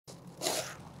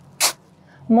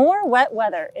More wet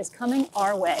weather is coming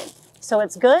our way, so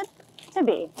it's good to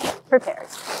be prepared.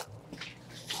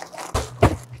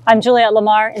 I'm Juliette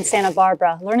Lamar in Santa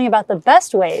Barbara, learning about the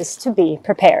best ways to be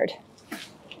prepared.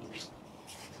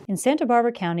 In Santa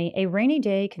Barbara County, a rainy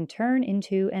day can turn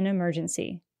into an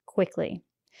emergency quickly.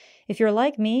 If you're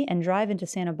like me and drive into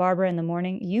Santa Barbara in the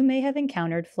morning, you may have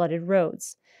encountered flooded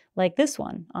roads, like this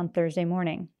one on Thursday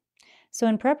morning. So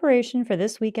in preparation for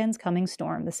this weekend's coming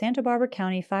storm, the Santa Barbara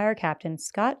County Fire Captain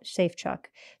Scott Safechuck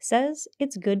says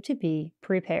it's good to be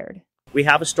prepared. We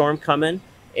have a storm coming,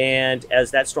 and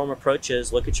as that storm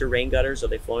approaches, look at your rain gutters. Are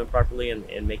they flowing properly,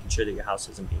 and making sure that your house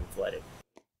isn't being flooded.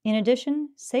 In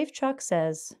addition, Safechuck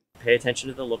says, pay attention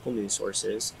to the local news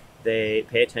sources. They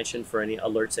pay attention for any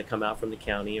alerts that come out from the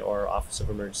county or Office of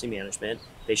Emergency Management.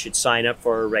 They should sign up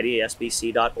for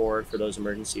readysbc.org for those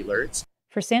emergency alerts.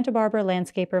 For Santa Barbara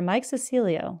landscaper Mike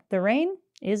Cecilio, the rain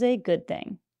is a good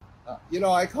thing.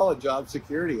 I call it job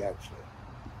security, actually,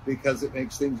 because it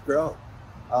makes things grow.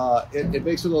 It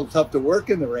makes it a little tough to work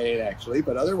in the rain, actually,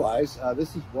 but otherwise,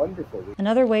 this is wonderful.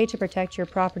 Another way to protect your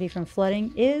property from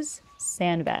flooding is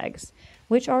sandbags,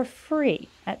 which are free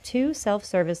at 2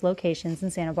 self-service locations in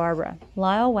Santa Barbara.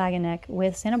 Lyle Wagonek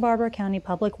with Santa Barbara County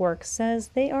Public Works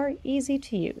says they are easy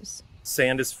to use.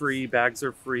 Sand is free, bags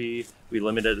are free. We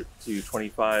limited it to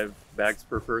 25 bags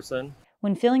per person.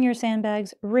 When filling your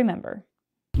sandbags, remember,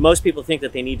 most people think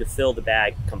that they need to fill the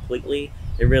bag completely,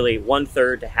 and really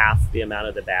 1/3 to half the amount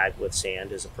of the bag with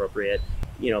sand is appropriate.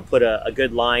 Put a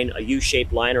good line, a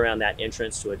U-shaped line around that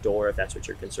entrance to a door if that's what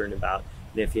you're concerned about.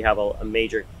 And if you have a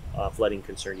major flooding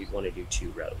concern, you'd want to do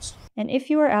 2 rows. And if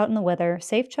you are out in the weather,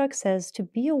 Safechuck says to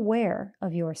be aware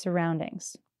of your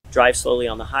surroundings. Drive slowly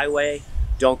on the highway.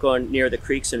 Don't go near the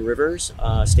creeks and rivers.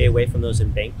 Stay away from those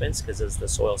embankments, because as the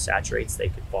soil saturates, they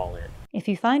could fall in. If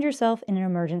you find yourself in an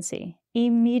emergency,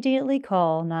 immediately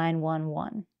call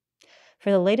 911. For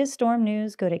the latest storm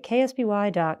news, go to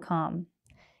ksby.com.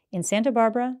 In Santa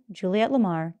Barbara, Juliette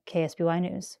Lamar, KSBY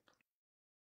News.